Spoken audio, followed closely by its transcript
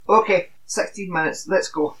Okay, 16 minutes, let's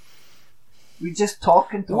go. We just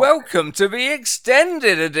talk and talk. Welcome to the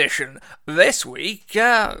extended edition. This week,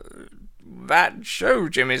 that show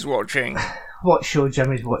Jimmy's watching. What show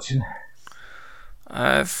Jimmy's watching?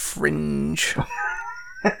 Fringe.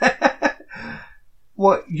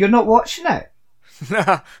 What, you're not watching it?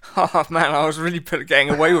 Oh man, I was really getting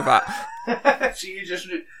away with that. So you just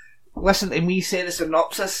listen to me say the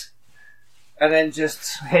synopsis and then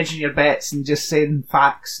just hedging your bets and just saying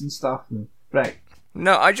facts and stuff. Right.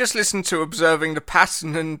 No, I just listened to Observing the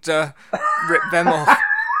Pattern and rip them off.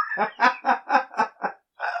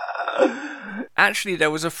 Actually,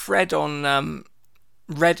 there was a thread on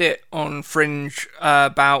Reddit on Fringe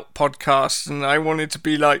about podcasts, and I wanted to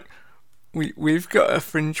be like, we've got a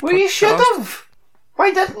Fringe podcast. Well, you should have.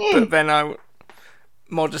 Why didn't you? But then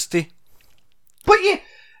modesty. But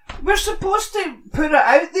we're supposed to put it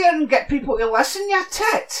out there and get people to listen, you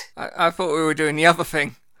tit. I thought we were doing the other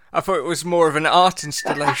thing. I thought it was more of an art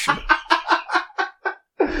installation.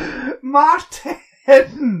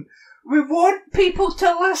 Martin, we want people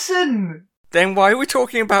to listen. Then why are we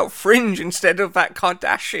talking about Fringe instead of that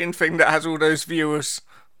Kardashian thing that has all those viewers?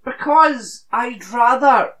 Because I'd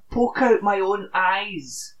rather poke out my own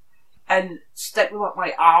eyes and stick them up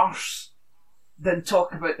my arse than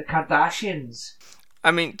talk about the Kardashians. I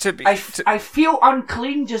mean, I feel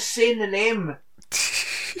unclean just saying the name.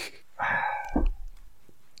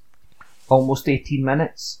 Almost 18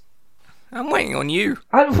 minutes. I'm waiting on you.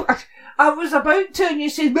 I was about to, and you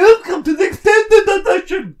said, "Welcome to the extended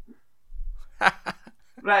edition."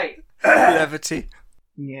 Right. Levity.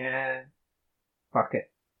 Yeah. Fuck it.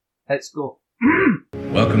 Let's go.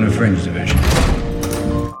 Welcome to Fringe Division.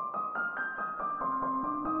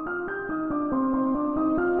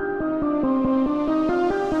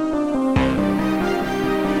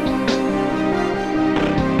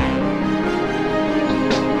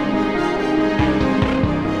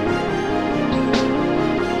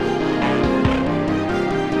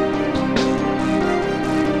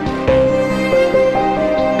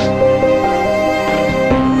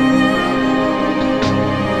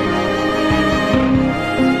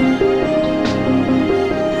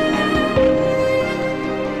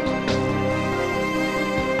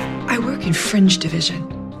 Fringe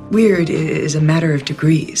Division. Weird is a matter of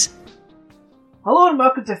degrees. Hello and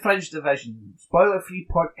welcome to Fringe Division, spoiler-free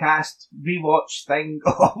podcast rewatch thing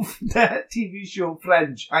of the TV show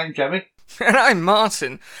Fringe. I'm Jimmy. And I'm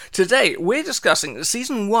Martin. Today we're discussing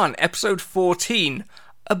Season 1, Episode 14,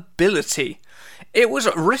 Ability. It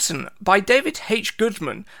was written by David H.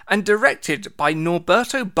 Goodman and directed by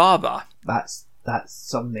Norberto Barba. That's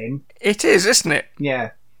some name. It is, isn't it?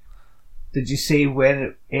 Yeah. Did you say when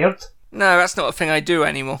it aired? No, that's not a thing I do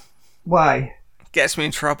anymore. Why? Gets me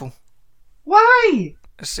in trouble. Why?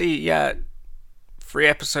 See, 3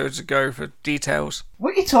 episodes ago for details. What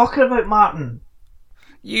are you talking about, Martin?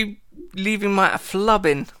 You leaving my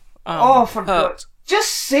flubbing. For God. Just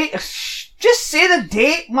say the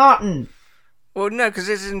date, Martin. Well, no, because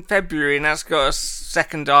it's in February and that's got a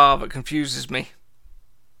second R that confuses me.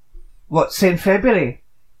 What, saying February?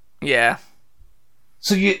 Yeah.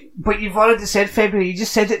 So but you've already said February. You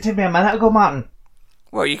just said it to me a minute ago, Martin.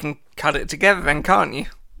 Well, you can cut it together then, can't you?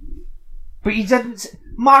 But you didn't.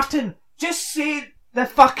 Martin, just say the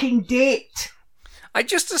fucking date. I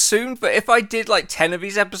just assumed that if I did like 10 of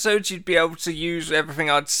these episodes, you'd be able to use everything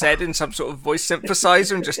I'd said in some sort of voice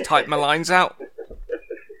synthesizer and just type my lines out.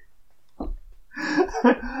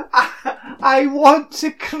 I want to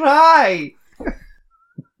cry.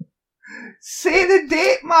 Say the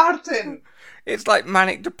date, Martin. It's like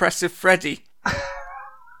Manic Depressive Freddy.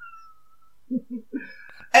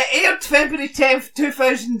 It aired February 10th,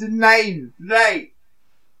 2009. Right.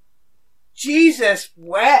 Jesus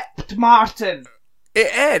wept, Martin.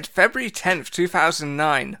 It aired February 10th,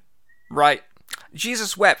 2009. Right.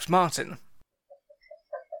 Jesus wept, Martin.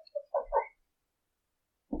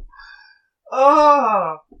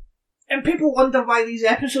 Oh. And people wonder why these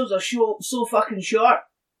episodes are so fucking short.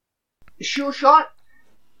 So short?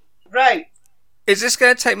 Right. Is this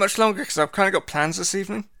going to take much longer? Because I've kind of got plans this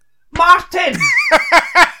evening. Martin!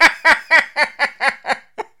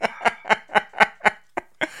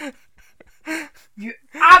 You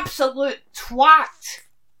absolute twat!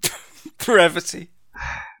 Brevity.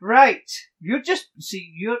 Right. You're just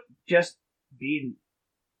being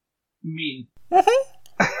mean.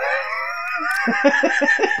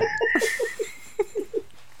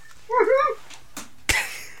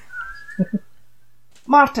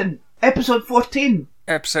 Martin, episode 14.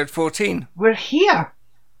 Episode 14. We're here.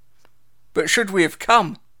 But should we have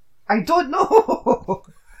come? I don't know.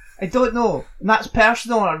 I don't know. And that's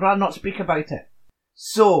personal, and I'd rather not speak about it.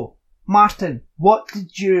 So, Martin, what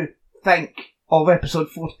did you think of episode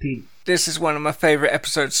 14? This is one of my favourite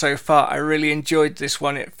episodes so far. I really enjoyed this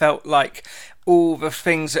one. It felt like all the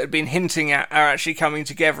things that had been hinting at are actually coming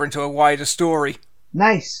together into a wider story.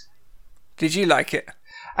 Nice. Did you like it?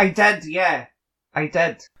 I did, yeah. I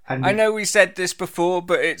did. And I know we said this before,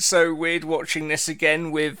 but it's so weird watching this again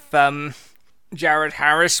with Jared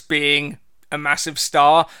Harris being a massive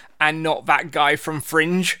star and not that guy from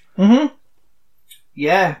Fringe. Mm-hmm.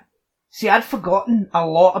 Yeah. See, I'd forgotten a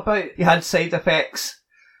lot about he had side effects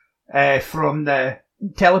from the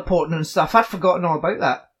teleporting and stuff. I'd forgotten all about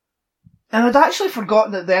that. And I'd actually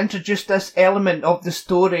forgotten that they introduced this element of the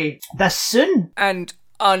story this soon. And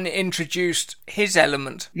unintroduced his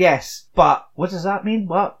element. Yes, but what does that mean?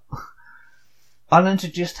 What?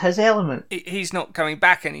 Unintroduced his element? He's not coming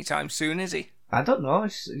back anytime soon, is he? I don't know.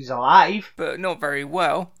 He's alive. But not very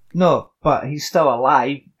well. No, but he's still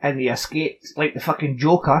alive and he escaped like the fucking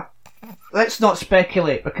Joker. Let's not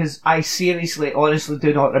speculate because I seriously, honestly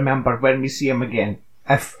do not remember when we see him again.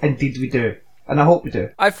 If indeed we do. And I hope we do.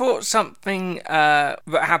 I thought something that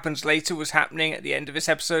happens later was happening at the end of this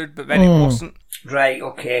episode, but then it wasn't. Right,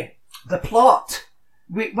 okay. The plot.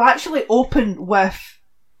 We actually open with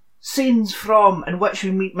scenes from in which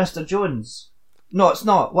we meet Mr. Jones. No, it's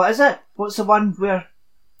not. What is it? What's the one where...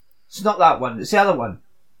 It's not that one. It's the other one.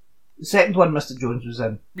 The second one Mr. Jones was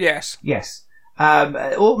in. Yes. Yes.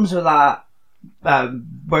 It opens with that,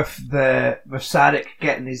 with Sarek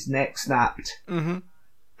getting his neck snapped. Mm-hmm.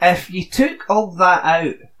 If you took all that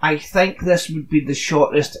out, I think this would be the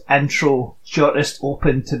shortest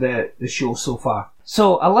open to the show so far.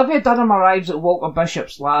 So, Olivia Dunham arrives at Walter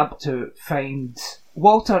Bishop's lab to find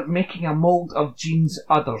Walter making a mould of Jean's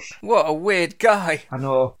udders. What a weird guy. I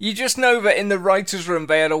know. You just know that in the writer's room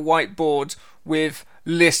they had a whiteboard with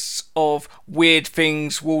lists of weird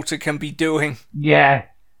things Walter can be doing. Yeah.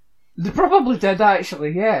 They probably did,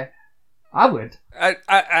 actually, yeah. I would.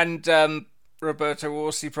 And Roberto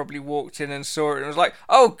Orsi probably walked in and saw it and was like,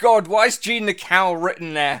 oh God, why is Jean the cow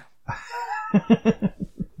written there?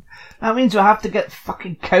 That means we'll have to get the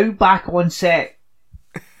fucking cow back on set.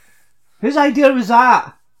 Whose idea was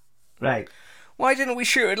that? Right. Why didn't we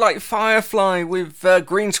shoot it like Firefly with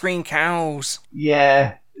green screen cows?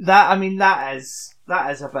 Yeah. That is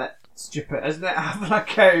a bit stupid, isn't it? Having a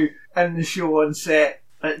cow in the show on set.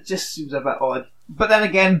 It just seems a bit odd. But then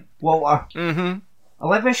again, Walter. Mm-hmm.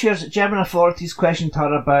 Olivia shares that German authorities questioned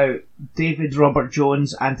her about David Robert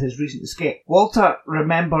Jones and his recent escape. Walter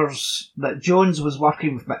remembers that Jones was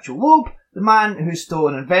working with Mitchell Loeb, the man who stole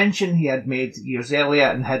an invention he had made years earlier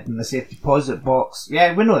and hid in the safe deposit box.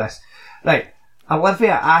 Yeah, we know this. Right.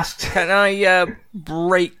 Olivia asked... Can I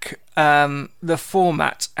break the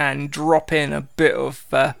format and drop in a bit of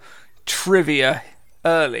trivia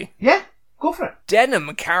early? Yeah. Go for it.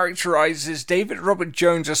 Denham characterises David Robert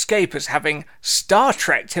Jones' escape as having Star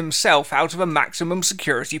Trek'd himself out of a maximum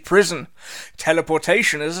security prison.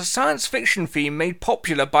 Teleportation is a science fiction theme made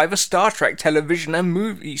popular by the Star Trek television and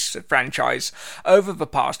movies franchise over the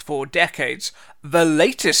past 4 decades. The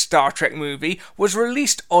latest Star Trek movie was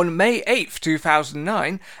released on May 8th,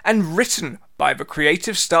 2009 and written by the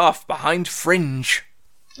creative staff behind Fringe.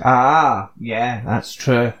 Ah, yeah, that's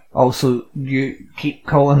true. Also, you keep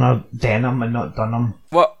calling her Denham and not Dunham.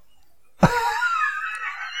 What?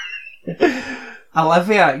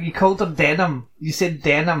 Olivia, you called her Denham. You said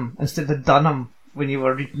Denham instead of Dunham when you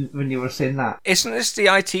were saying that. Isn't this the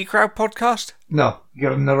IT Crowd podcast? No,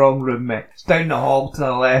 you're in the wrong room, mate. It's down the hall to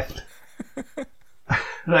the left.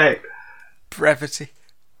 Right. Brevity.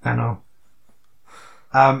 I know.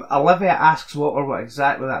 Olivia asks Walter what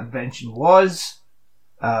exactly that invention was.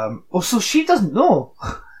 So she doesn't know.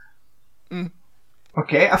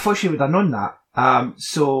 Okay, I thought she would have known that.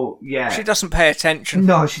 So, yeah. She doesn't pay attention.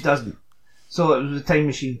 No, she doesn't. So it was a time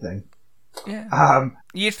machine thing. Yeah.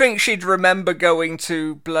 You'd think she'd remember going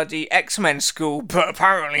to bloody X-Men school, but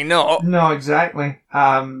apparently not. No, exactly.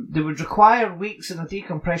 They would require weeks in a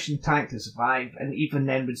decompression tank to survive, and even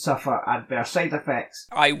then would suffer adverse side effects.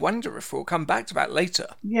 I wonder if we'll come back to that later.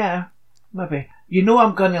 Yeah, maybe. You know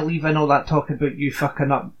I'm going to leave in all that talk about you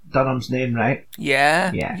fucking up Dunham's name, right?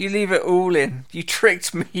 Yeah? Yeah. You leave it all in. You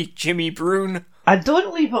tricked me, Jimmy Brune. I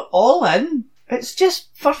don't leave it all in. It's just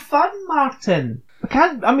for fun, Martin.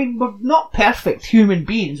 We're not perfect human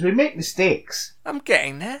beings. We make mistakes. I'm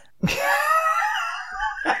getting there.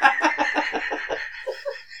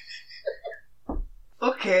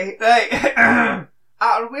 Okay, right. At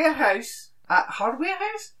her warehouse, at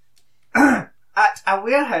a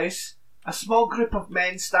warehouse, a small group of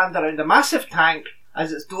men stand around a massive tank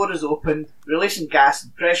as its door is opened, releasing gas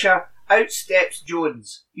and pressure, out steps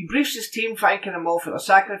Jones. He briefs his team, thanking them all for their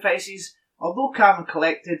sacrifices. Although calm and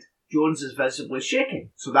collected, Jones is visibly shaking.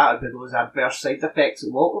 So that would be those adverse side effects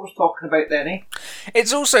that Walter was talking about then, eh?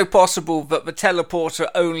 It's also possible that the teleporter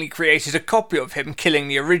only created a copy of him killing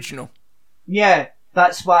the original. Yeah,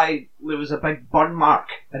 that's why there was a big burn mark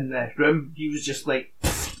in the room. He was just like...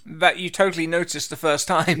 That you totally noticed the first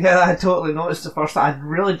time. Yeah, I totally noticed the first time. I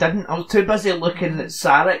really didn't. I was too busy looking at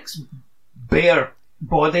Sarek's bare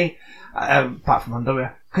body, apart from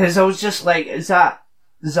underwear. Because I was just like, is that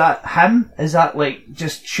him? Is that like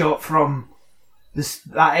just shot from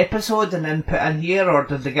that episode and then put in here, or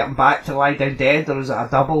did they get him back to lie down dead, or is it a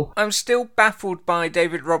double? I'm still baffled by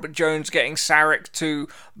David Robert Jones getting Sarek to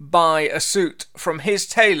buy a suit from his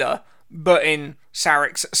tailor, but in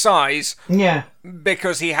Sarek's size. Yeah.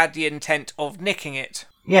 Because he had the intent of nicking it.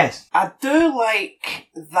 Yes. I do like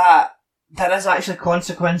that there is actually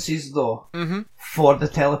consequences, though, for the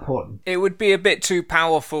teleporting. It would be a bit too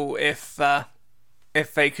powerful if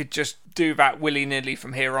they could just do that willy-nilly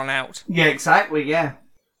from here on out. Yeah, exactly, yeah.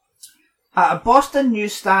 At a Boston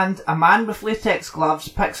newsstand, a man with latex gloves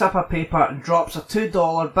picks up a paper and drops a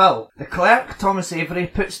 $2 bill. The clerk, Thomas Avery,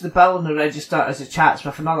 puts the bill in the register as he chats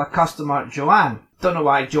with another customer, Joanne. Don't know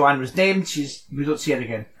why Joanne was named, we don't see her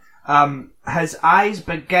again. His eyes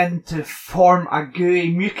begin to form a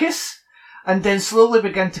gooey mucus, and then slowly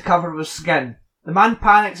begin to cover with skin. The man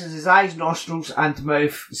panics as his eyes, nostrils and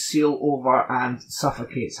mouth seal over and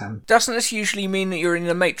suffocates him. Doesn't this usually mean that you're in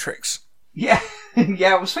the Matrix? Yeah,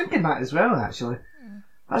 yeah, I was thinking that as well, actually.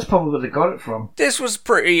 That's probably where they got it from. This was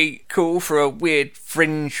pretty cool for a weird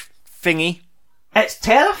fringe thingy. It's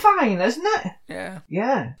terrifying, isn't it? Yeah.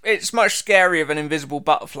 Yeah. It's much scarier than invisible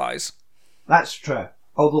butterflies. That's true,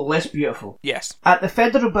 although less beautiful. Yes. At the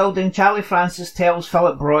Federal Building, Charlie Francis tells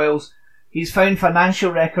Philip Broyles he's found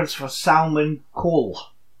financial records for Salmon Cole.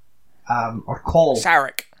 Or Cole.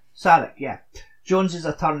 Sarek, yeah. Jones's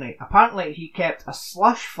attorney. Apparently he kept a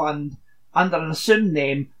slush fund under an assumed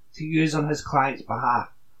name to use on his client's behalf.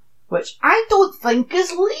 Which I don't think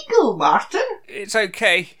is legal, Martin. It's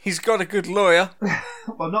okay. He's got a good lawyer.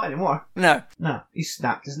 Well, not anymore. No. No. He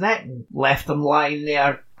snapped his neck and left him lying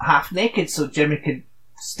there half naked so Jimmy could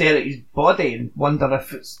stare at his body and wonder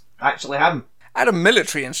if it's actually him. At a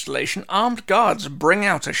military installation, armed guards bring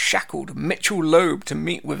out a shackled Mitchell Loeb to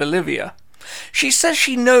meet with Olivia. She says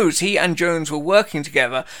she knows he and Jones were working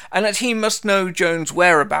together and that he must know Jones'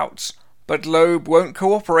 whereabouts. But Loeb won't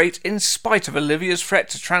cooperate in spite of Olivia's threat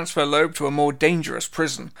to transfer Loeb to a more dangerous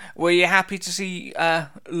prison. Were you happy to see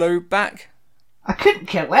Loeb back? I couldn't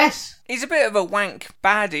care less. He's a bit of a wank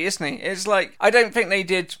baddie, isn't he? It's like, I don't think they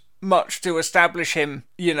did much to establish him,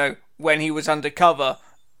 when he was undercover,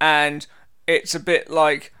 and it's a bit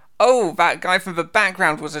like, oh, that guy from the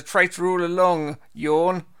background was a traitor all along,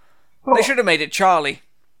 yawn. Oh. They should have made it Charlie.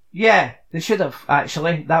 Yeah, they should have,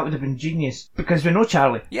 actually. That would have been genius. Because we know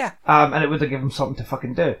Charlie. Yeah. And it would have given him something to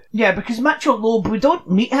fucking do. Yeah, because Mitchell Loeb, we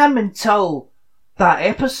don't meet him until that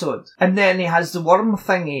episode. And then he has the worm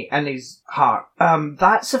thingy in his heart.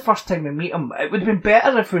 That's the first time we meet him. It would have been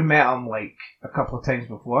better if we met him, a couple of times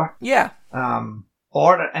before. Yeah.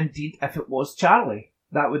 Or, indeed, if it was Charlie.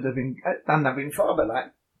 That would have been... I never even thought about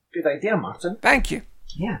that. Good idea, Martin. Thank you.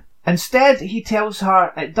 Yeah. Instead, he tells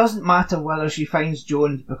her it doesn't matter whether she finds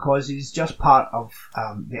Jones because he's just part of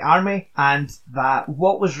the army, and that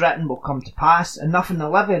what was written will come to pass, and nothing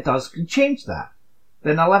Olivia does can change that.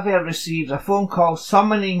 Then Olivia receives a phone call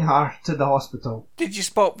summoning her to the hospital. Did you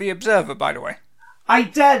spot the Observer, by the way? I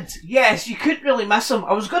did, yes. You couldn't really miss him.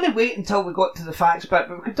 I was going to wait until we got to the facts bit,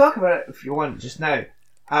 but we could talk about it if you want just now.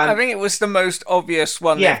 I think it was the most obvious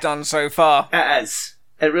one they've done so far. It is.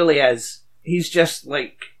 It really is. He's just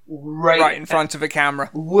right in front of the camera.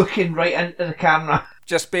 Looking right into the camera.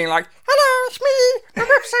 Just being like, hello, it's me, I'm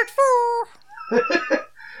episode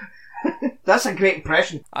 4. That's a great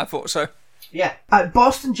impression. I thought so. Yeah. At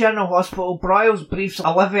Boston General Hospital, Broyles briefs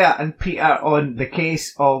Olivia and Peter on the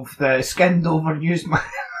case of the skinned-over newsman.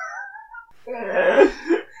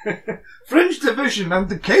 Fringe Division and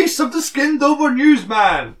the case of the skinned-over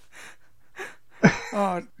newsman.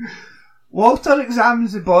 Oh. Walter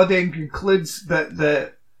examines the body and concludes that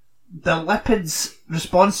the lipids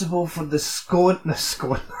responsible for the scone...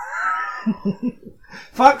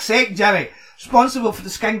 Fuck's sake, Jimmy. Responsible for the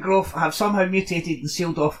skin growth have somehow mutated and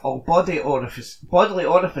sealed off all bodily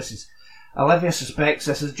orifices. Olivia suspects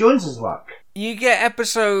this is Jones's work. You get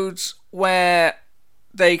episodes where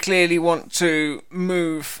they clearly want to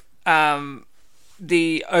move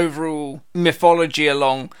the overall mythology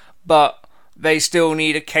along, but they still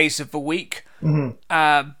need a case of the week.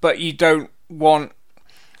 Mm-hmm. But you don't want...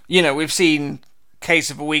 we've seen Case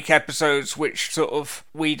of a Week episodes, which sort of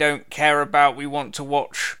we don't care about. We want to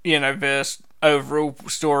watch, the overall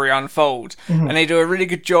story unfold. And they do a really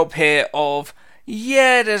good job here of,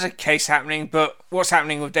 there's a case happening, but what's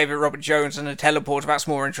happening with David Robert Jones and the teleport, that's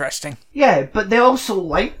more interesting. Yeah, but they also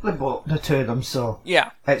like the two of them, so...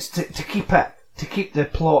 Yeah. It's to keep the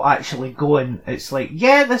plot actually going. It's like,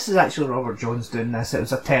 this is actually Robert Jones doing this. It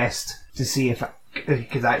was a test to see if he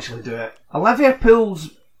could actually do it. Olivia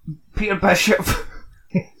pulls Peter Bishop.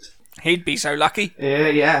 He'd be so lucky.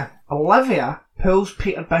 Yeah. Olivia pulls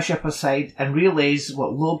Peter Bishop aside and relays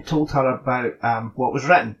what Loeb told her about what was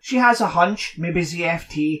written. She has a hunch, maybe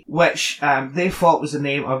ZFT, which they thought was the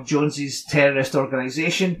name of Jones's terrorist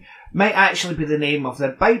organisation, might actually be the name of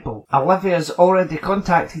their Bible. Olivia's already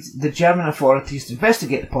contacted the German authorities to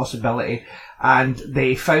investigate the possibility, and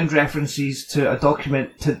they found references to a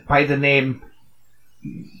document by the name...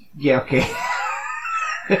 Yeah, okay.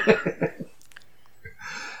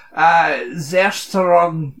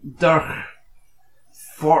 Zerstörung durch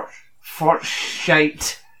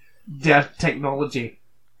Fortschritt der Technologie.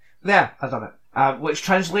 There, I've done it. Which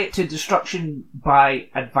translate to destruction by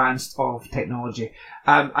advance of technology.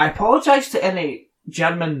 I apologise to any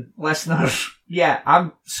German listeners. Yeah,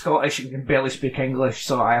 I'm Scottish and can barely speak English,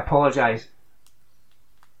 so I apologise.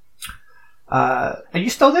 Are you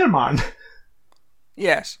still there, Martin?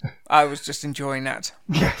 Yes, I was just enjoying that.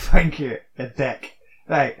 Yeah, thank you, you dick.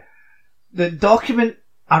 Right. The document,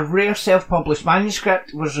 a rare self-published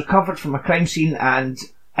manuscript, was recovered from a crime scene and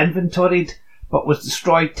inventoried, but was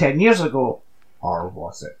destroyed 10 years ago. Or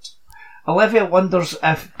was it? Olivia wonders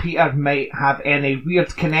if Peter might have any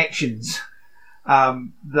weird connections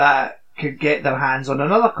that could get their hands on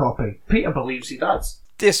another copy. Peter believes he does.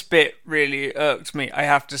 This bit really irked me, I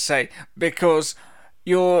have to say, because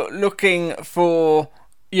you're looking for,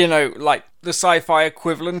 like the sci-fi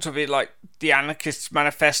equivalent of it, like the Anarchist's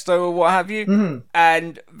Manifesto or what have you,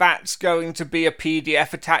 and that's going to be a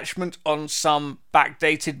PDF attachment on some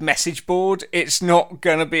backdated message board. It's not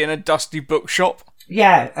going to be in a dusty bookshop.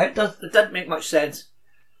 Yeah, it didn't make much sense.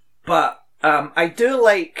 But I do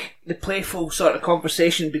like the playful sort of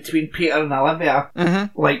conversation between Peter and Olivia.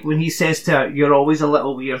 Like when he says to her, "You're always a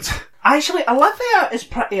little weird." Actually, Olivia is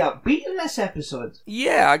pretty upbeat in this episode.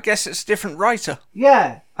 Yeah, I guess it's a different writer.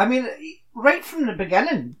 Yeah, I mean, right from the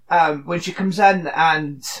beginning, when she comes in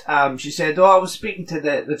and she said, I was speaking to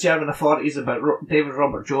the German authorities about David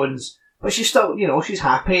Robert Jones, but she's still, she's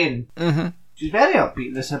happy and she's very upbeat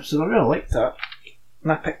in this episode. I really liked that.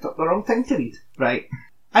 And I picked up the wrong thing to read. Right.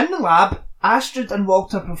 In the lab, Astrid and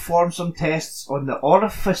Walter perform some tests on the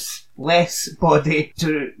orifice-less body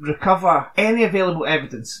to recover any available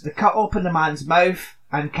evidence. They cut open the man's mouth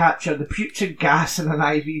and capture the putrid gas in an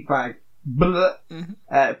IV bag.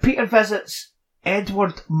 Peter visits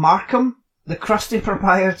Edward Markham, the crusty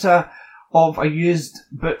proprietor of a used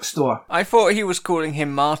bookstore. I thought he was calling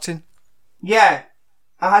him Martin. Yeah,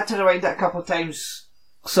 I had to rewind it a couple of times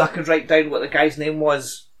so I could write down what the guy's name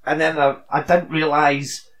was, and then I didn't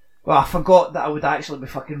realise. Well, I forgot that I would actually be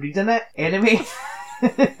fucking reading it anyway.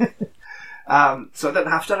 So I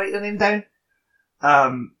didn't have to write the name down.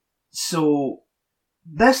 So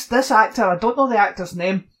this actor, I don't know the actor's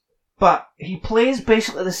name, but he plays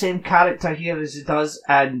basically the same character here as he does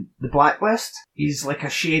in The Blacklist. He's like a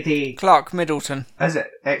shady... Clark Middleton. Is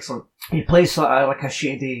it? Excellent. He plays sort of like a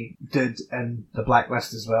shady dude in The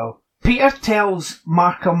Blacklist as well. Peter tells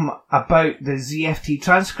Markham about the ZFT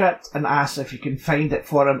transcript and asks if he can find it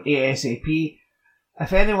for him ASAP.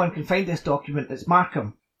 If anyone can find this document, it's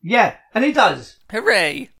Markham. Yeah, and he does.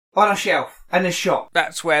 Hooray! On a shelf, in his shop.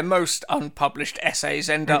 That's where most unpublished essays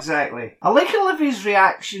end up. Exactly. I like Olivia's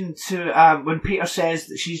reaction to when Peter says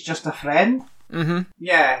that she's just a friend.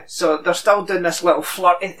 Yeah, so they're still doing this little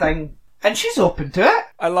flirty thing, and she's open to it.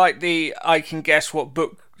 I like the I can guess what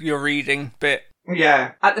book you're reading bit.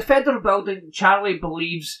 Yeah. At the Federal Building, Charlie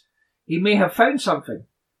believes he may have found something.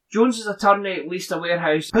 Jones's attorney leased a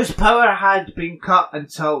warehouse whose power had been cut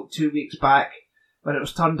until 2 weeks back when it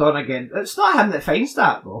was turned on again. It's not him that finds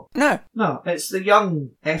that, though. No, it's the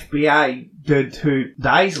young FBI dude who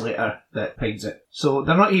dies later that finds it. So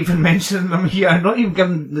they're not even mentioning him here, not even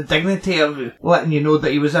giving the dignity of letting you know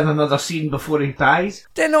that he was in another scene before he dies.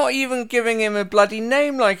 They're not even giving him a bloody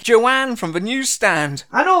name like Joanne from the newsstand.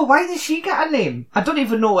 I know, why does she get a name? I don't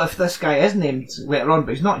even know if this guy is named later on,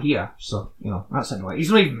 but he's not here. So, that's annoying.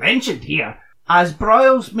 He's not even mentioned here. As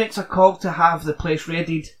Broyles makes a call to have the place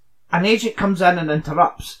raided, an agent comes in and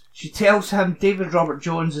interrupts. She tells him David Robert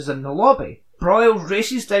Jones is in the lobby. Broyles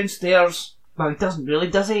races downstairs. Well, he doesn't really,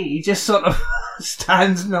 does he? He just sort of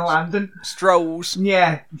stands in the landing. Strolls.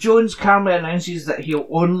 Yeah, Jones calmly announces that he'll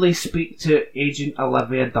only speak to Agent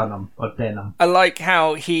Olivia Dunham, or Denham. I like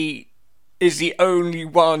how he is the only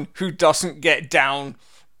one who doesn't get down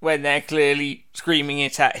when they're clearly screaming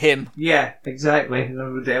it at him. Yeah, exactly.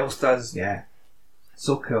 Nobody else does. Yeah.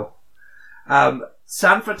 So cool.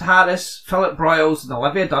 Sanford Harris, Philip Broyles and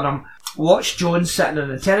Olivia Dunham watch Jones sit in an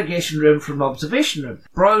interrogation room from the observation room.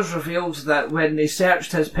 Broyles reveals that when they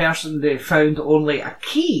searched his person they found only a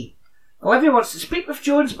key. Olivia wants to speak with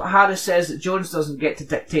Jones, but Harris says that Jones doesn't get to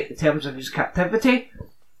dictate the terms of his captivity.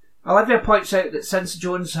 Olivia points out that since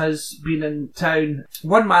Jones has been in town,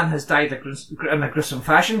 one man has died in a gruesome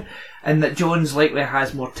fashion, and that Jones likely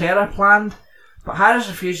has more terror planned. But Harris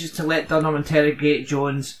refuses to let Dunham interrogate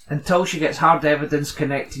Jones until she gets hard evidence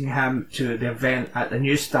connecting him to the event at the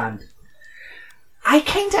newsstand. I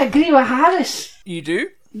kind of agree with Harris. You do?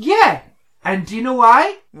 Yeah. And do you know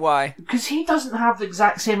why? Why? Because he doesn't have the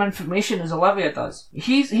exact same information as Olivia does.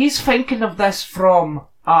 He's thinking of this from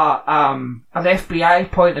an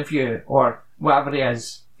FBI point of view, or whatever he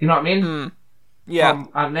is. You know what I mean? Yeah.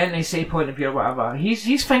 From an NSA point of view or whatever.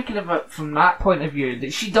 He's thinking of it from that point of view,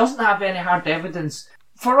 that she doesn't have any hard evidence.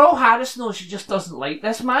 For all Harris knows, she just doesn't like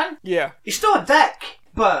this man. Yeah. He's still a dick,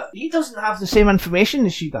 but he doesn't have the same information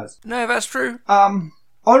as she does. No, that's true. En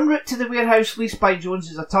route to the warehouse leased by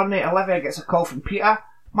Jones's attorney, Olivia gets a call from Peter.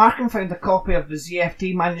 Markham found a copy of the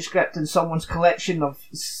ZFT manuscript in someone's collection of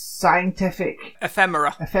scientific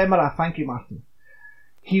Ephemera. Thank you, Martin.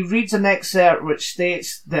 He reads an excerpt which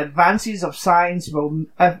states the advances of science will,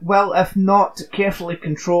 if not carefully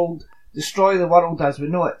controlled, destroy the world as we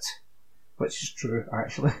know it. Which is true,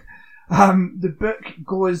 actually. The book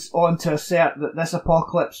goes on to assert that this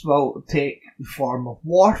apocalypse will take the form of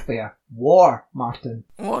warfare. War, Martin.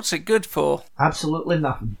 What's it good for? Absolutely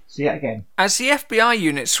nothing. Say it again. As the FBI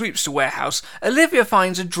unit sweeps the warehouse, Olivia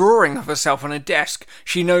finds a drawing of herself on a desk.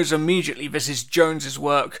 She knows immediately this is Jones's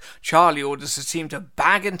work. Charlie orders the team to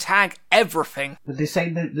bag and tag everything. Did they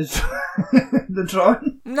sign the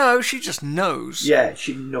drawing? No, she just knows. Yeah,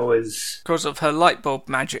 she knows. Because of her light bulb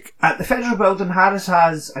magic. At the Federal Building, Harris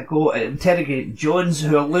has a go at interrogating Jones,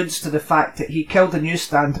 who alludes to the fact that he killed a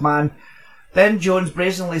newsstand man. Then Jones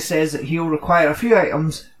brazenly says that he'll require a few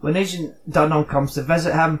items when Agent Dunham comes to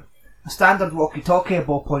visit him. A standard walkie-talkie, a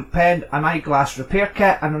ballpoint pen, an eyeglass repair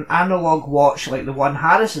kit, and an analogue watch like the one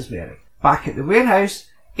Harris is wearing. Back at the warehouse,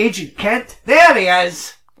 Agent Kent... There he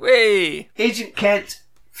is! Whee! Agent Kent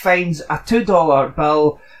finds a $2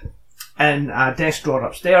 bill in a desk drawer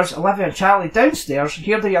upstairs. Olivia and Charlie downstairs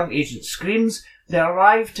hear the young agent's screams. They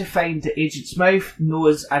arrive to find the agent's mouth,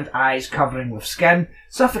 nose and eyes covering with skin,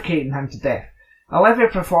 suffocating him to death. Olivia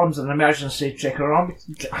performs an emergency trick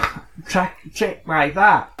like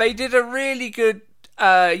that. They did a really good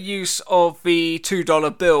use of the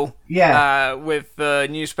 $2 bill. Yeah. With the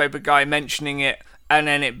newspaper guy mentioning it and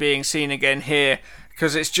then it being seen again here,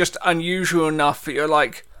 because it's just unusual enough that you're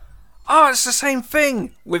like, oh, it's the same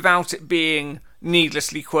thing, without it being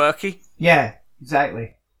needlessly quirky. Yeah,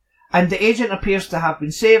 exactly. And the agent appears to have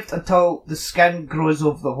been saved until the skin grows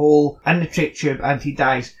over the hole in the trach tube and he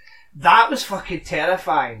dies. That was fucking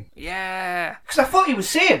terrifying. Yeah. Because I thought he was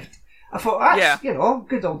saved. I thought, that's, good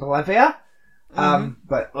old Olivia.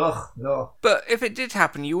 But, no. But if it did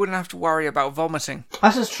happen, you wouldn't have to worry about vomiting.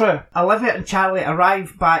 This is true. Olivia and Charlie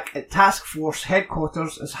arrive back at Task Force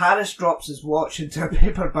headquarters as Harris drops his watch into a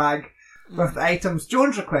paper bag with the items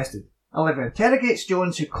Jones requested. Olivia interrogates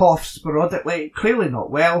Jones, who coughs sporadically, clearly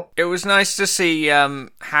not well. It was nice to see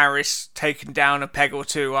Harris taken down a peg or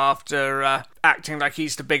two after acting like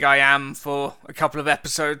he's the big I am for a couple of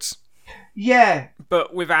episodes. Yeah.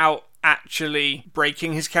 But without actually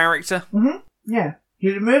breaking his character. Mm-hmm. Yeah.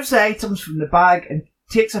 He removes the items from the bag and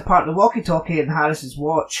takes apart the walkie-talkie and Harris's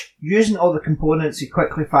watch. Using all the components, he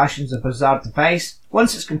quickly fashions a bizarre device.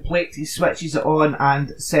 Once it's complete, he switches it on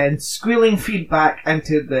and sends squealing feedback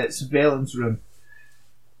into the surveillance room.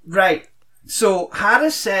 Right. So,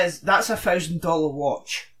 Harris says that's a $1,000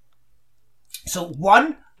 watch. So,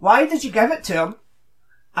 one, why did you give it to him?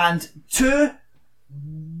 And two,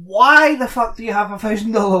 why the fuck do you have a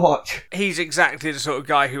 $1,000 watch? He's exactly the sort of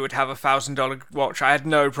guy who would have a $1,000 watch. I had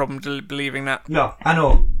no problem believing that. No, I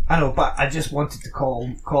know, but I just wanted to call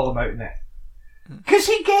him out in it. Because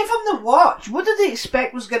he gave him the watch. What did he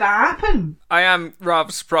expect was going to happen? I am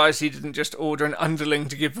rather surprised he didn't just order an underling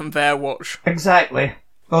to give them their watch. Exactly.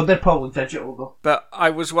 Well, they're probably digital, though. But I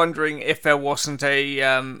was wondering if there wasn't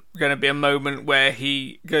going to be a moment where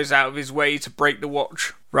he goes out of his way to break the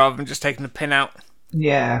watch, rather than just taking the pin out.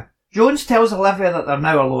 Yeah. Jones tells Olivia that they're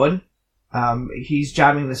now alone. He's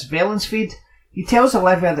jamming the surveillance feed. He tells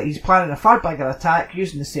Olivia that he's planning a far bigger attack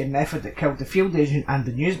using the same method that killed the field agent and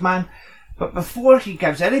the newsman. But before he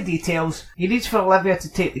gives any details, he needs for Olivia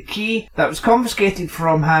to take the key that was confiscated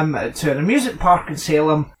from him to an amusement park in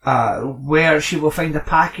Salem, where she will find a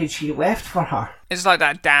package he left for her. It's like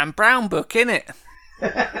that Dan Brown book, innit?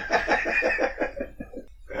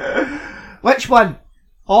 Which one?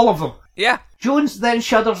 All of them. Yeah. Jones then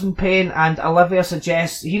shudders in pain and Olivia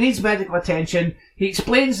suggests he needs medical attention. He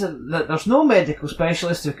explains that there's no medical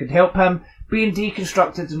specialist who can help him. Being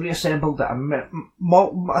deconstructed and reassembled at a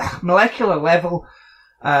molecular level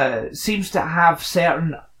seems to have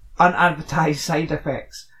certain unadvertised side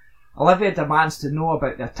effects. Olivia demands to know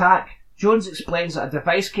about the attack. Jones explains that a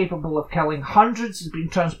device capable of killing hundreds has been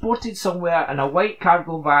transported somewhere in a white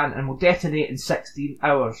cargo van and will detonate in 16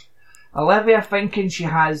 hours. Olivia, thinking she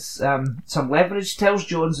has some leverage, tells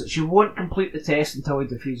Jones that she won't complete the test until he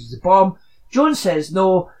defuses the bomb. Jones says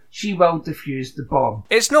no, she will defuse the bomb.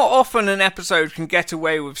 It's not often an episode can get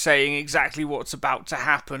away with saying exactly what's about to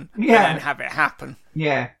happen and then have it happen.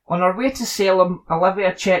 Yeah. On her way to Salem,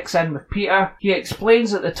 Olivia checks in with Peter. He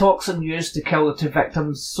explains that the toxin used to kill the two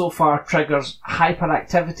victims so far triggers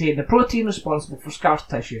hyperactivity in the protein responsible for scar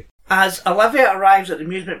tissue. As Olivia arrives at the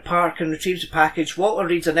amusement park and retrieves the package, Walter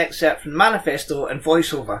reads an excerpt from the manifesto in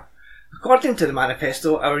voiceover. According to the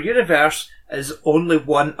manifesto, our universe is only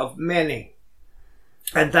one of many,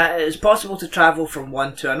 and that it is possible to travel from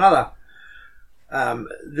one to another.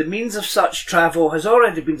 The means of such travel has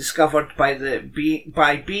already been discovered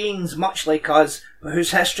by beings much like us, but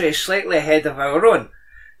whose history is slightly ahead of our own.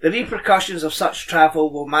 The repercussions of such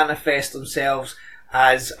travel will manifest themselves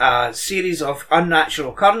as a series of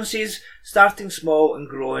unnatural occurrences, starting small and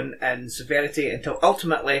growing in severity until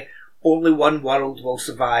ultimately only one world will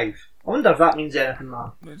survive. I wonder if that means anything,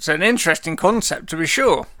 man. It's an interesting concept, to be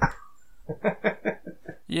sure.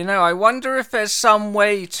 You know, I wonder if there's some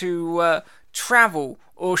way to travel,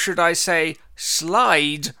 or should I say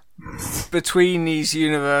slide, between these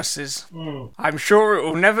universes. I'm sure it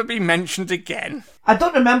will never be mentioned again. I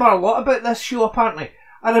don't remember a lot about this show, apparently.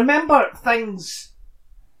 I remember things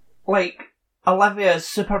like Olivia's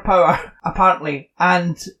superpower, apparently,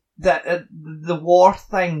 and the war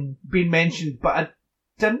thing being mentioned, but I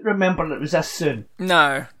didn't remember that it was this soon.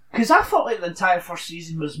 No. Because I thought like the entire first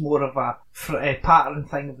season was more of a pattern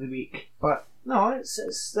thing of the week, but no,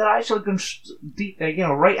 they're actually going deep,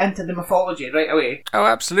 right into the mythology right away. Oh,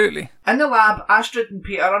 absolutely. In the lab, Astrid and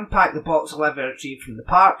Peter unpack the box Olivia retrieved from the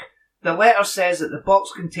park. The letter says that the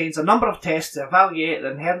box contains a number of tests to evaluate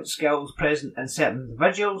the inherent skills present in certain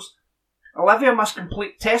individuals. Olivia must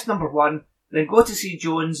complete test number 1, then go to see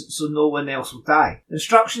Jones so no one else will die. The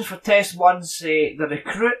instructions for test 1 say the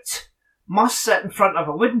recruit must sit in front of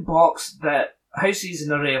a wooden box that houses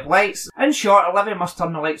an array of lights. In short, Olivia must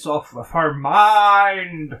turn the lights off with her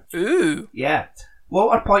mind. Ooh. Yeah.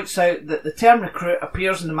 Walter points out that the term recruit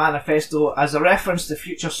appears in the manifesto as a reference to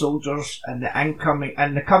future soldiers in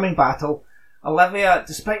the coming battle. Olivia,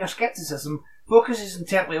 despite her scepticism, focuses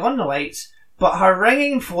intently on the lights, but her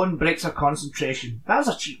ringing phone breaks her concentration. That was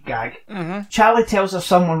a cheap gag. Mm-hmm. Charlie tells her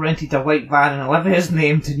someone rented a white van in Olivia's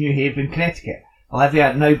name to New Haven, Connecticut.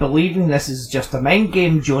 Olivia, now believing this is just a mind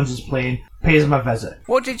game Jones is playing, pays him a visit.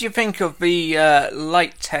 What did you think of the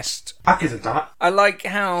light test? I could have done it. I like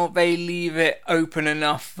how they leave it open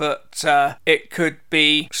enough that it could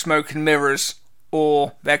be smoke and mirrors,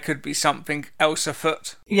 or there could be something else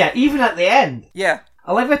afoot. Yeah, even at the end. Yeah.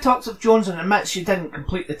 Olivia talks of Jones and admits she didn't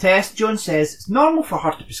complete the test. Jones says it's normal for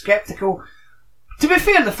her to be sceptical. To be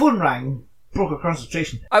fair, the phone rang. Broke her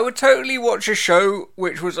concentration. I would totally watch a show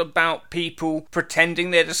which was about people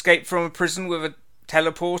pretending they'd escaped from a prison with a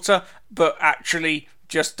teleporter, but actually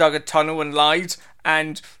just dug a tunnel and lied,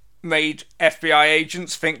 and made FBI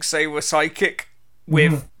agents think they were psychic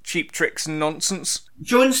with cheap tricks and nonsense.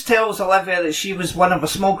 Jones tells Olivia that she was one of a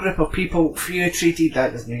small group of people few treated,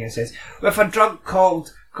 that doesn't make any sense, with a drug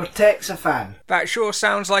called cortexiphan. That sure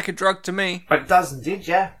sounds like a drug to me. It does indeed,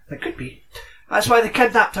 yeah. It could be. That's why they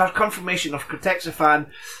kidnapped her. Confirmation of cortexiphan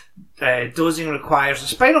dosing requires a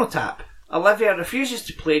spinal tap. Olivia refuses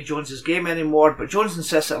to play Jones's game anymore, but Jones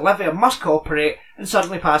insists that Olivia must cooperate and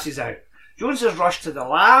suddenly passes out. Jones is rushed to the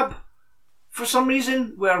lab for some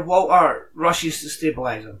reason, where Walter rushes to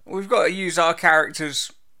stabilise him. We've got to use our characters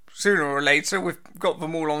sooner or later. We've got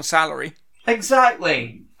them all on salary.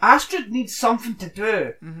 Exactly. Astrid needs something to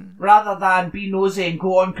do, rather than be nosy and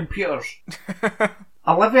go on computers.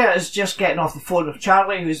 Olivia is just getting off the phone with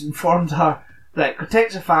Charlie, who's informed her that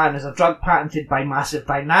cortexiphan is a drug patented by Massive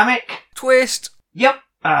Dynamic. Twist. Yep.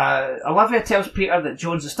 Olivia tells Peter that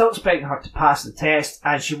Jones is still expecting her to pass the test,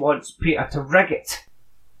 and she wants Peter to rig it.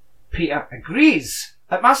 Peter agrees.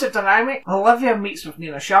 At Massive Dynamic, Olivia meets with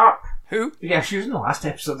Nina Sharp. Who? Yeah, she was in the last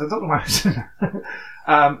episode. I don't know why I was in it.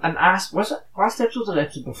 And asked, was it last episode or the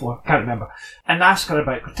episode before? Can't remember. And asked her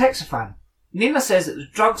about Cortexiphan. Nina says that the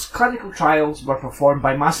drug's clinical trials were performed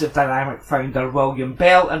by Massive Dynamic founder William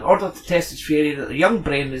Bell in order to test his theory that the young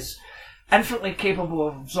brain is infinitely capable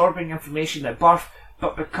of absorbing information at birth,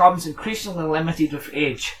 but becomes increasingly limited with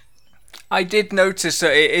age. I did notice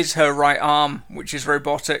that it is her right arm, which is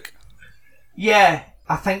robotic. Yeah,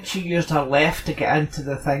 I think she used her left to get into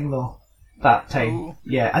the thing though, that time. Ooh.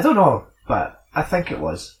 Yeah, I don't know, but I think it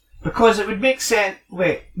was. Because it would make sense.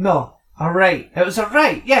 Wait, no, her right. It was her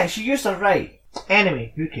right. Yeah, she used her right.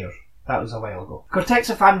 Anyway, who cares? That was a while ago.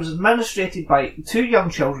 Cortexiphan was administered by two young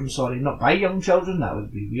children, not by young children, that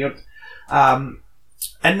would be weird,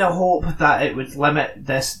 in the hope that it would limit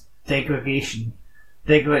this degradation,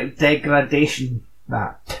 but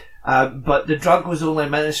the drug was only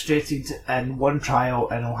administered in one trial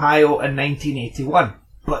in Ohio in 1981.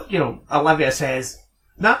 But, Olivia says,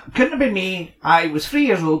 "No, couldn't have been me. I was 3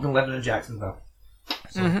 years old and living in Jacksonville."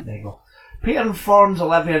 So, there you go. Peter informs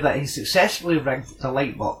Olivia that he successfully rigged the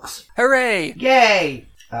light box. Hooray! Yay!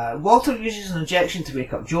 Walter uses an injection to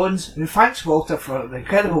wake up Jones, who thanks Walter for the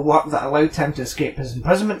incredible work that allowed him to escape his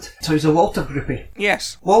imprisonment, so he's a Walter groupie.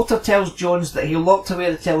 Yes. Walter tells Jones that he locked away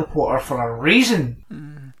the teleporter for a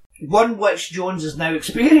reason. One which Jones is now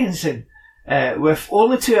experiencing. With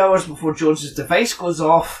only 2 hours before Jones's device goes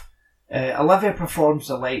off, Olivia performs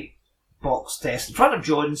the light box test in front of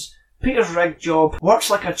Jones. Peter's rigged job works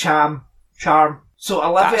like a charm. So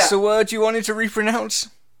Olivia... That's the word you wanted to repronounce?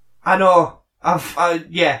 I know.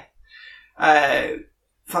 Yeah.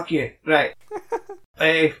 Fuck you. Right.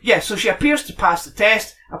 So she appears to pass the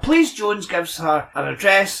test. A pleased Jones gives her an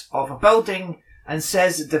address of a building and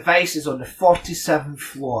says the device is on the 47th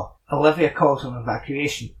floor. Olivia calls for an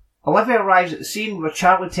evacuation. Olivia arrives at the scene where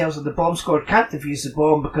Charlie tells her the bomb squad can't defuse the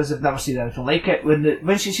bomb because they've never seen anything like it.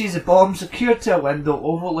 When she sees the bomb secured to a window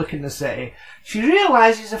overlooking the city, she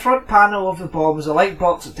realises the front panel of the bomb is a light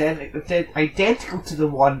box identical to the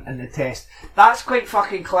one in the test. That's quite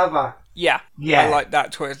fucking clever. Yeah. I like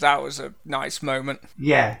that twist. That was a nice moment.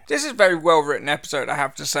 Yeah. This is a very well written episode, I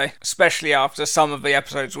have to say. Especially after some of the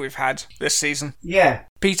episodes we've had this season. Yeah.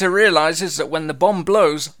 Peter realises that when the bomb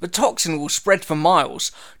blows, the toxin will spread for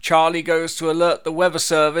miles. Charlie goes to alert the weather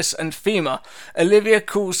service and FEMA. Olivia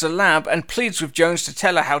calls the lab and pleads with Jones to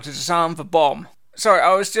tell her how to disarm the bomb. Sorry,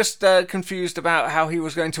 I was just confused about how he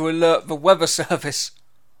was going to alert the weather service.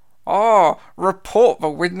 Oh, report the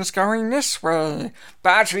wind's going this way.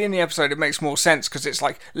 But actually in the episode it makes more sense because it's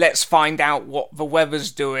like, let's find out what the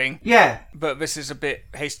weather's doing. Yeah. But this is a bit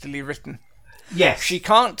hastily written. Yes. She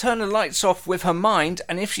can't turn the lights off with her mind,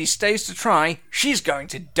 and if she stays to try, she's going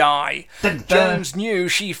to die. Dun, dun. Jones knew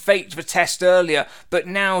she faked the test earlier, but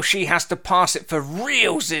now she has to pass it for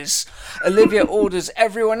realsies. Olivia orders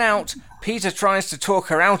everyone out. Peter tries to talk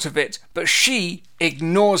her out of it, but she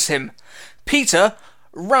ignores him. Peter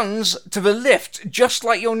runs to the lift, just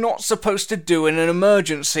like you're not supposed to do in an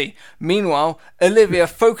emergency. Meanwhile, Olivia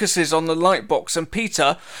focuses on the light box and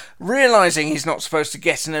Peter, realising he's not supposed to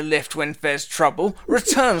get in a lift when there's trouble,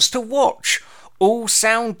 returns to watch. All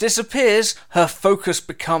sound disappears, her focus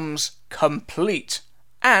becomes complete.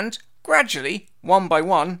 And, gradually, one by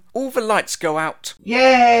one, all the lights go out.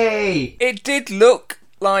 Yay! It did look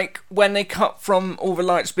like, when they cut from all the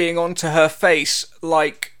lights being onto her face,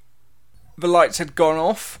 like the lights had gone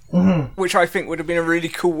off, which I think would have been a really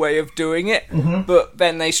cool way of doing it, but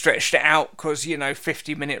then they stretched it out because,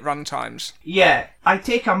 50-minute run times. Yeah, I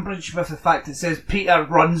take umbrage with the fact it says Peter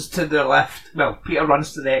runs to the left. Well, Peter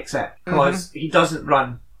runs to the exit, because he doesn't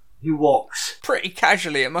run, he walks. Pretty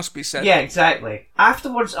casually, it must be said. Yeah, exactly.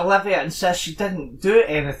 Afterwards, Olivia insists she didn't do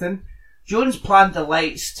anything. Jones planned the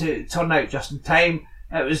lights to turn out just in time.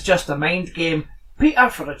 It was just a mind game. Peter,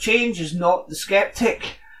 for a change, is not the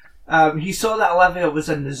skeptic. He saw that Olivia was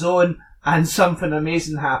in the zone and something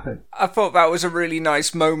amazing happened. I thought that was a really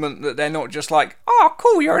nice moment that they're not just like, oh,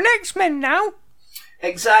 cool, you're an X-Men now.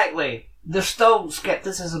 Exactly. There's still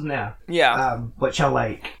skepticism there. Yeah. Which I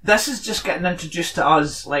like. This is just getting introduced to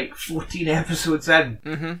us 14 episodes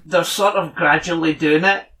in. They're sort of gradually doing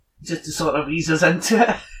it, just to sort of ease us into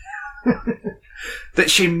it. That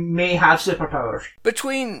she may have superpowers.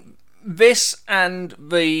 Between this and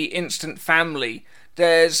the Instant Family,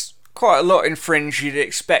 there's quite a lot in Fringe you'd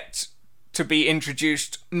expect to be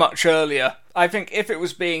introduced much earlier. I think if it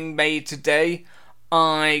was being made today,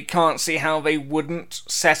 I can't see how they wouldn't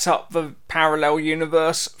set up the parallel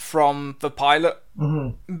universe from the pilot.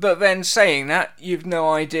 Mm-hmm. But then saying that, you've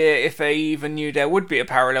no idea if they even knew there would be a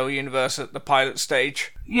parallel universe at the pilot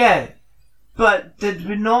stage. Yeah, but did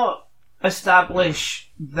we not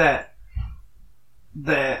establish that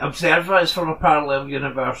the Observer is from a parallel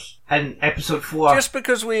universe in episode 4? Just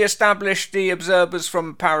because we established the Observers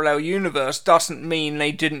from a parallel universe doesn't mean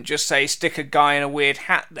they didn't just say stick a guy in a weird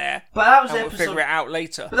hat there. But that was and we'll figure it out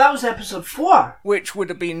later. But that was episode 4. Which would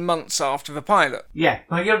have been months after the pilot. Yeah,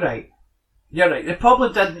 no, you're right. You're right. They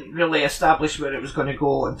probably didn't really establish where it was going to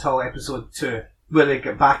go until episode 2, where they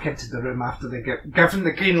get back into the room after they get given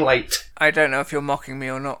the green light. I don't know if you're mocking me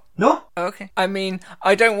or not. No? Okay. I mean,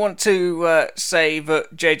 I don't want to say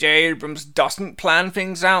that J.J. Abrams doesn't plan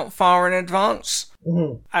things out far in advance,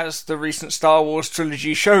 as the recent Star Wars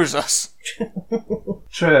trilogy shows us.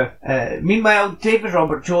 True. Meanwhile, David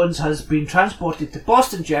Robert Jones has been transported to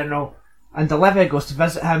Boston General, and Olivia goes to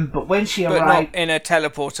visit him, but when she arrives... But not in a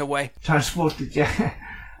teleporter way. Transported, yeah.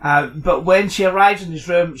 But when she arrives in his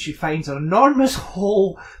room, she finds an enormous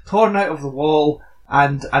hole torn out of the wall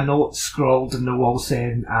and a note scrawled in the wall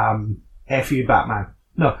saying, F you, Batman.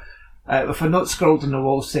 No, with a note scrawled in the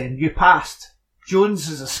wall saying, you passed. Jones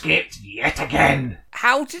has escaped yet again.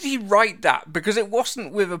 How did he write that? Because it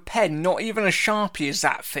wasn't with a pen, not even a Sharpie is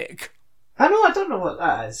that thick. I know, I don't know what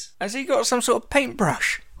that is. Has he got some sort of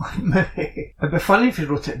paintbrush? Maybe. It'd be funny if he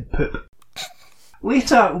wrote it in poop.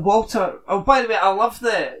 Later, Walter... Oh, by the way, I love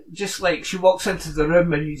just like, she walks into the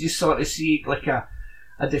room and you just sort of see, like, a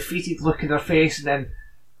defeated look in her face and then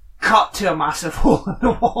cut to a massive hole in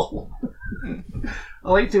the wall. I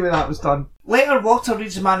liked the way that was done. Later, Walter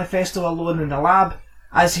reads the manifesto alone in the lab.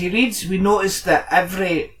 As he reads, we notice that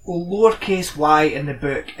every lowercase y in the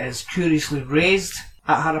book is curiously raised.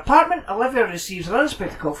 At her apartment, Olivia receives an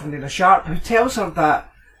unexpected call from Nina Sharp, who tells her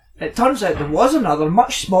that it turns out there was another,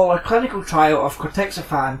 much smaller clinical trial of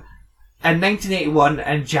cortexiphan in 1981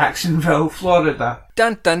 in Jacksonville, Florida.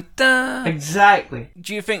 Dun dun dun! Exactly.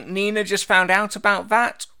 Do you think Nina just found out about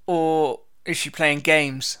that, or is she playing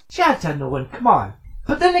games? She had to know one, come on.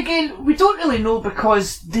 But then again, we don't really know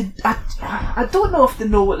because I don't know if they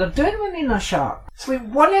know what they're doing with Nina Sharp. It's like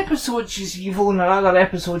one episode she's evil and another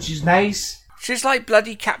episode she's nice. She's like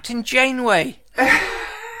bloody Captain Janeway.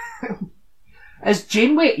 Is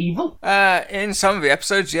Janeway evil? In some of the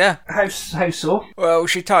episodes, yeah. How so? Well,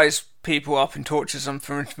 she ties people up and tortures them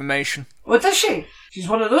for information. Oh, does she? She's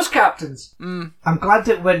one of those captains. I'm glad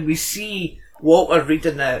that when we see Walter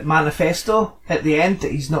reading the manifesto at the end,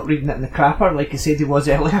 that he's not reading it in the crapper like he said he was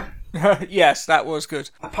earlier. Yes, that was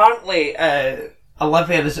good. Apparently,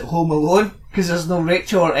 Olivia is at home alone because there's no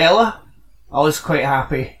Rachel or Ella. I was quite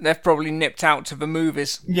happy. They've probably nipped out to the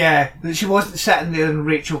movies. Yeah, that she wasn't sitting there and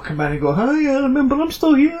Rachel come in and go, "Hi, yeah, remember I'm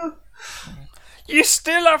still here." You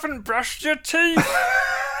still haven't brushed your teeth.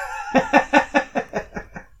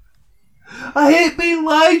 I hate being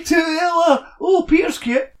lied to, Ella. Oh, Peter's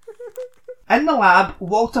cute. In the lab,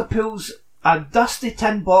 Walter pulls a dusty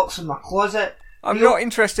tin box from the closet. I'm not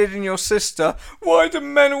interested in your sister. Why do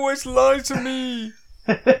men always lie to me?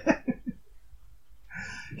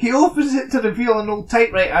 He opens it to reveal an old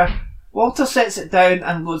typewriter. Walter sets it down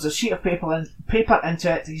and loads a sheet of paper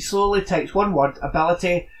into it. He slowly types one word,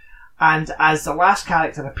 ability, and as the last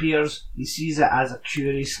character appears, he sees it as a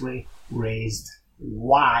curiously raised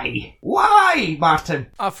Y. Why, Martin?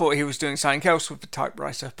 I thought he was doing something else with the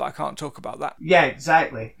typewriter, but I can't talk about that. Yeah,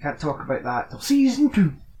 exactly. Can't talk about that till season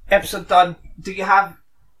 2. Episode done. Do you have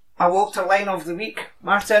a Walter line of the week,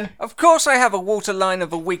 Martin? Of course I have a Walter line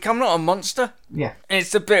of the week. I'm not a monster. Yeah.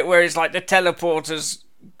 It's the bit where it's like the teleporter's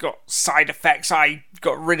got side effects. I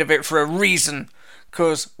got rid of it for a reason.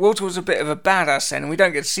 Because Walter was a bit of a badass then, and we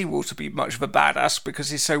don't get to see Walter be much of a badass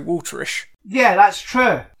because he's so Walterish. Yeah, that's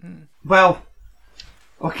true. Well,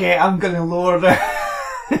 okay, I'm going to lower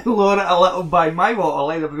it a little by my Walter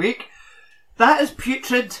line of the week. That is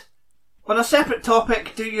putrid. On a separate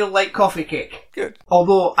topic, do you like coffee cake? Good.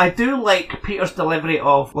 Although I do like Peter's delivery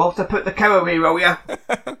of, Walter, put the cow away, will ya?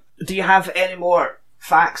 Do you have any more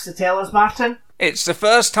facts to tell us, Martin? It's the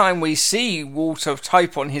first time we see Walter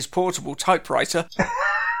type on his portable typewriter.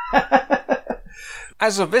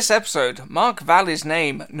 As of this episode, Mark Valley's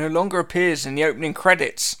name no longer appears in the opening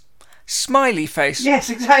credits. Smiley face. Yes,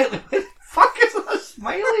 exactly. What the fuck is that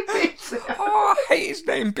smiley face? Oh, I hate his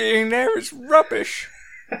name being there. It's rubbish.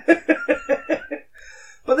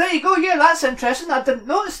 But there you go. Yeah, that's interesting. I didn't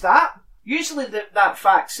notice that. Usually that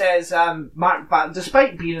fact says Mark Valley,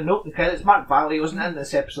 despite being in opening credits, Mark Valley wasn't in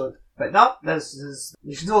this episode. But no, there's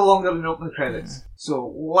no longer an opening credits. So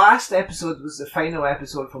last episode was the final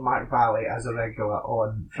episode for Mark Valley as a regular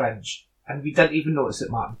on Fringe. And we didn't even notice it,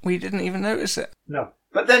 Martin. We didn't even notice it. No.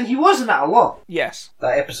 But then he was in it a lot. Yes.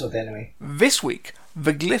 That episode anyway. This week,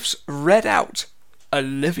 the glyphs read out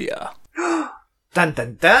Olivia. Dun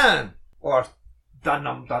dun dun! Or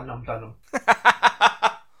dunum dunum dunum.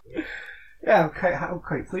 Yeah, I'm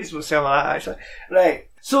quite pleased with some of that actually. Right.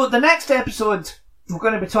 So the next episode, we're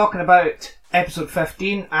going to be talking about episode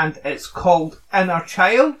 15, and it's called Inner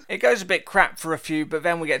Child. It goes a bit crap for a few, but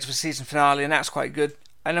then we get to the season finale, and that's quite good.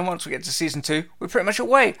 And then once we get to season 2, we're pretty much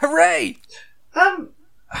away. Hooray!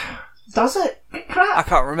 Does it get crap? I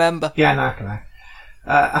can't remember. Yeah, no, can I?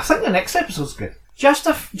 I think the next episode's good. Just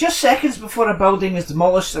seconds before a building is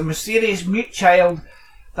demolished, a mysterious mute child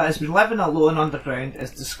that has been living alone underground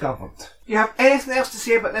is discovered. Do you have anything else to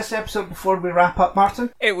say about this episode before we wrap up, Martin?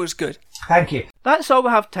 It was good. Thank you. That's all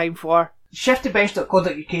we have time for.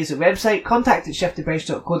 shiftybench.co.uk is the website. Contact at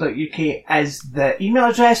shiftybench.co.uk is the email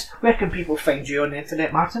address. Where can people find you on the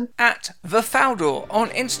internet, Martin? At The Faldor on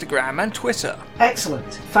Instagram and Twitter.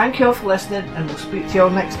 Excellent. Thank you all for listening, and we'll speak to you all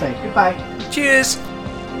next time. Goodbye. Cheers!